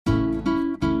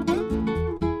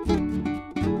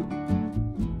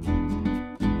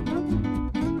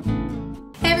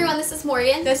everyone, this is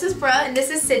Morgan. This is Brooke. And this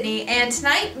is Sydney. And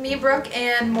tonight, me, Brooke,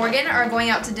 and Morgan are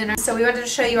going out to dinner. So we wanted to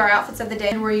show you our outfits of the day,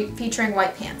 and we're featuring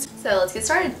white pants. So let's get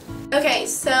started. Okay,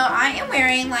 so I am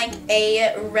wearing like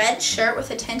a red shirt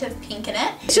with a tint of pink in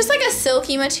it. It's just like a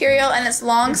silky material and it's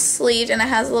long sleeved and it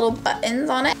has little buttons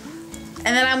on it.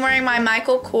 And then I'm wearing my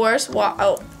Michael Kors watch.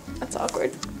 Oh, that's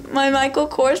awkward. My Michael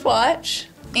Kors watch.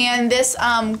 And this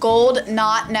gold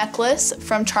knot necklace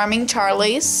from Charming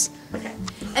Charlie's. Okay.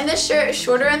 And this shirt is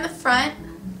shorter in the front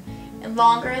and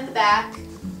longer in the back.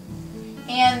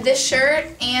 And this shirt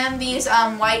and these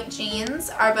white jeans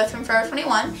are both from Forever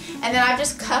 21. And then I've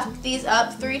just cuffed these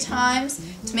up 3 times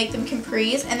to make them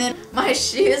capris. And then my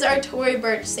shoes are Tory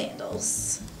Burch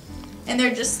sandals. And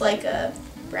they're just like a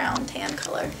brown tan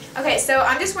color. Okay, so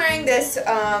I'm just wearing this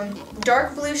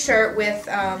dark blue shirt with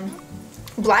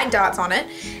black dots on it.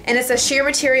 And it's a sheer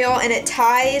material and it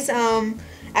ties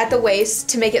at the waist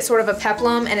to make it sort of a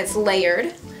peplum, and it's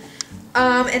layered.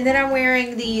 And then I'm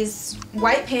wearing these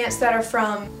white pants that are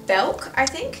from Belk, I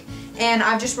think, and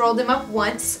I've just rolled them up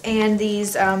once, and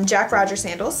these Jack Rogers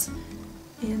sandals,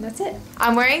 and that's it.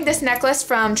 I'm wearing this necklace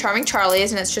from Charming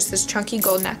Charlie's, and it's just this chunky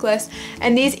gold necklace,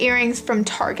 and these earrings from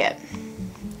Target,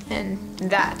 and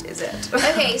that is it.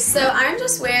 Okay, so I'm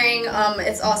just wearing,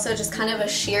 it's also just kind of a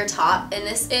sheer top, and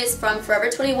this is from Forever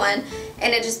 21,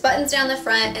 and it just buttons down the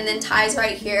front and then ties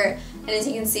right here. And as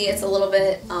you can see, it's a little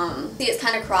bit, see, it's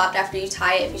kind of cropped after you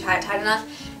tie it, if you tie it tight enough.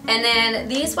 And then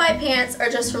these white pants are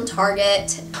just from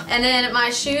Target. And then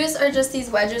my shoes are just these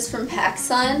wedges from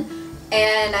PacSun,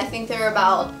 and I think they're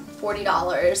about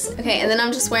 $40. Okay, and then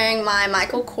I'm just wearing my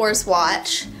Michael Kors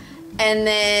watch. And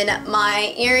then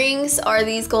my earrings are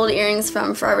these gold earrings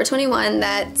from Forever 21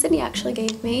 that Sydney actually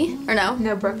gave me. Or no?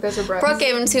 No, Brooke, those are Brooke's. Brooke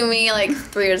gave them to me like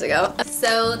 3 years ago.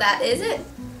 So that is it.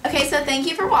 Okay, so thank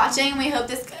you for watching. We hope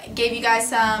this gave you guys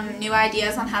some new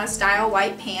ideas on how to style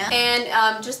white pants.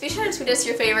 And just be sure to tweet us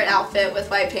your favorite outfit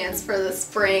with white pants for the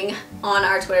spring on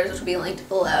our Twitters, which will be linked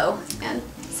below. And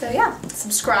so yeah,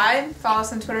 subscribe, follow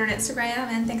us on Twitter and Instagram,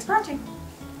 and thanks for watching.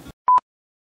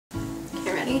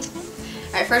 Okay, ready?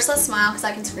 Alright, first let's smile because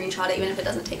I can screenshot it even if it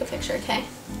doesn't take a picture, okay?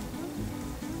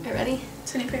 Alright, ready?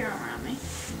 So you put your arm around me.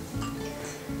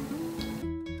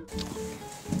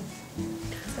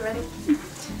 So ready?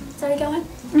 Is already going?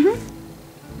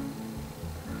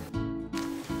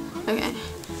 Okay.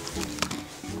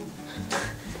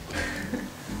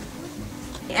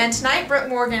 And tonight, Brooke,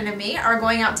 Morgan, and me are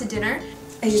going out to dinner.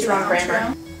 I used wrong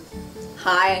grammar.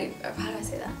 Hi. How do I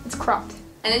say that? It's cropped.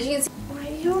 And as you can see, Why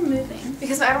are you moving?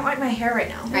 Because I don't like my hair right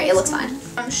now. alright, it looks fine.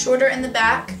 I'm shorter in the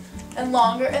back and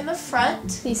longer in the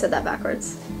front. You said that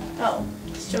backwards. Oh.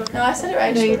 No, I said it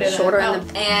right. No, you didn't. Shorter in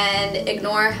the, and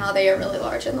ignore how they are really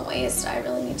large in the waist. I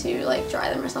really need to like dry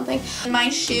them or something. And my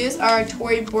shoes are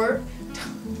Tory Burch.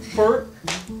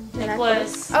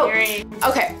 Necklace. Oh, earring.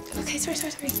 okay. Okay, sorry.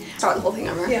 Start the whole thing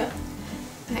over. Yeah.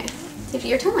 Okay. Take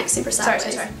your turn like super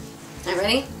sideways. Sorry. Alright,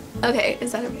 ready? Okay,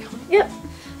 is that okay? Yep.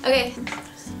 Okay.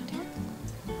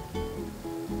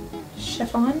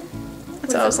 Chiffon?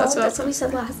 That's what we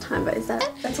said last time, but is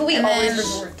that? That's what we And always then-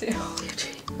 resort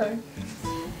to.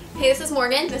 Hey, this is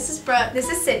Morgan. This is Brooke. This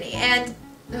is Sydney, and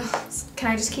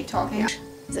can I just keep talking?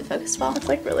 Is it focused well? It's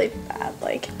like really bad,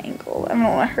 like angle. I don't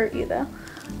want to hurt you though.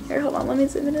 Here, hold on. Let me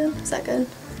zoom it in. Is that good?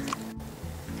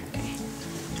 Okay.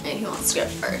 And who wants to go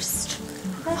first?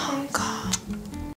 Oh God.